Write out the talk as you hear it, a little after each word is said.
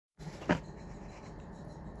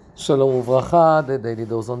Shalom uvracha, the daily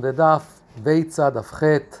dose on the daf, Beitza, daf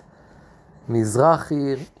chet,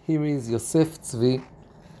 Mizrahi. Here is Yosef Tzvi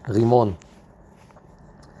Rimon.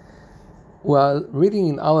 We are reading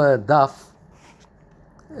in our daf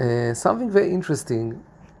something very interesting,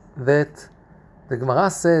 that the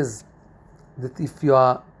Gemara says that if you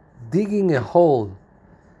are digging a hole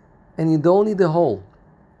and you don't need a hole,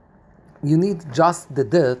 you need just the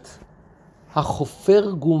dirt,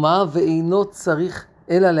 החופר גומה ואינו צריך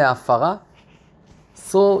אלא להפרה,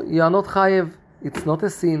 so you are not chayev, it's not a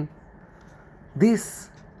sin. This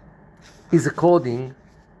is according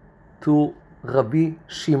to Rabbi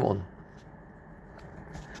Shimon.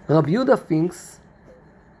 Rabbi Yehuda thinks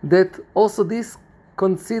that also this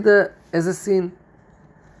considered as a sin.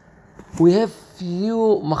 We have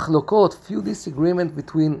few machlokot, few disagreement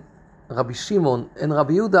between Rabbi Shimon and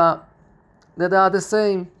Rabbi Yehuda that are the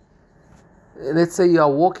same. Let's say you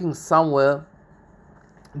are walking somewhere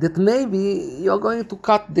that maybe you are going to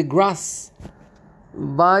cut the grass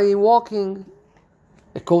by walking.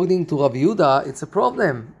 According to Rabbi Yehuda, it's a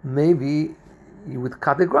problem. Maybe you would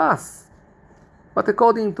cut the grass. But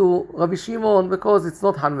according to Rabbi Shimon, because it's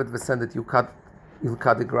not 100% that you'll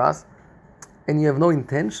cut the grass, and you have no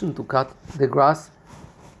intention to cut the grass,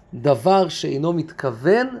 דבר שאינו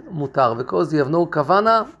מתכוון מותר. Because you have no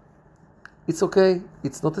kavana, it's okay,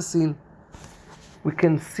 it's not a sin. We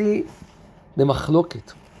can see the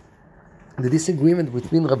machloket, the disagreement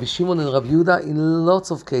between Rabbi Shimon and Rabbi Yehuda in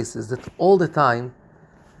lots of cases, that all the time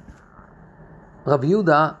Rabbi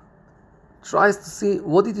Yehuda tries to see,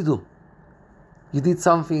 what did you do? You did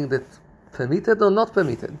something that permitted or not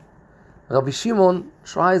permitted? Rabbi Shimon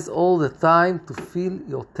tries all the time to feel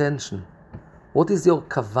your tension. What is your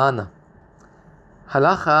kavana?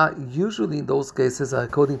 Halacha, usually in those cases, are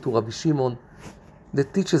according to Rabbi Shimon,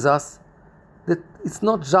 that teaches us that it's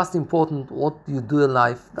not just important what you do in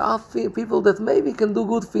life. There are people that maybe can do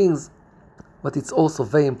good things, but it's also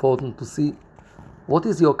very important to see what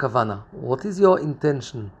is your kavana, what is your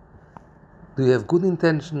intention. Do you have good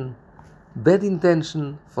intention, bad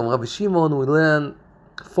intention? From Rabbi Shimon we learn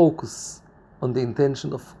focus on the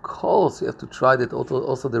intention. Of course you have to try that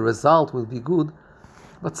also the result will be good,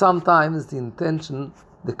 but sometimes the intention,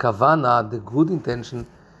 the kavana, the good intention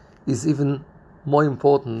is even more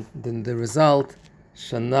important than the result.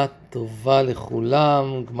 Shana tova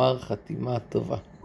lechulam, gmar chatima tova.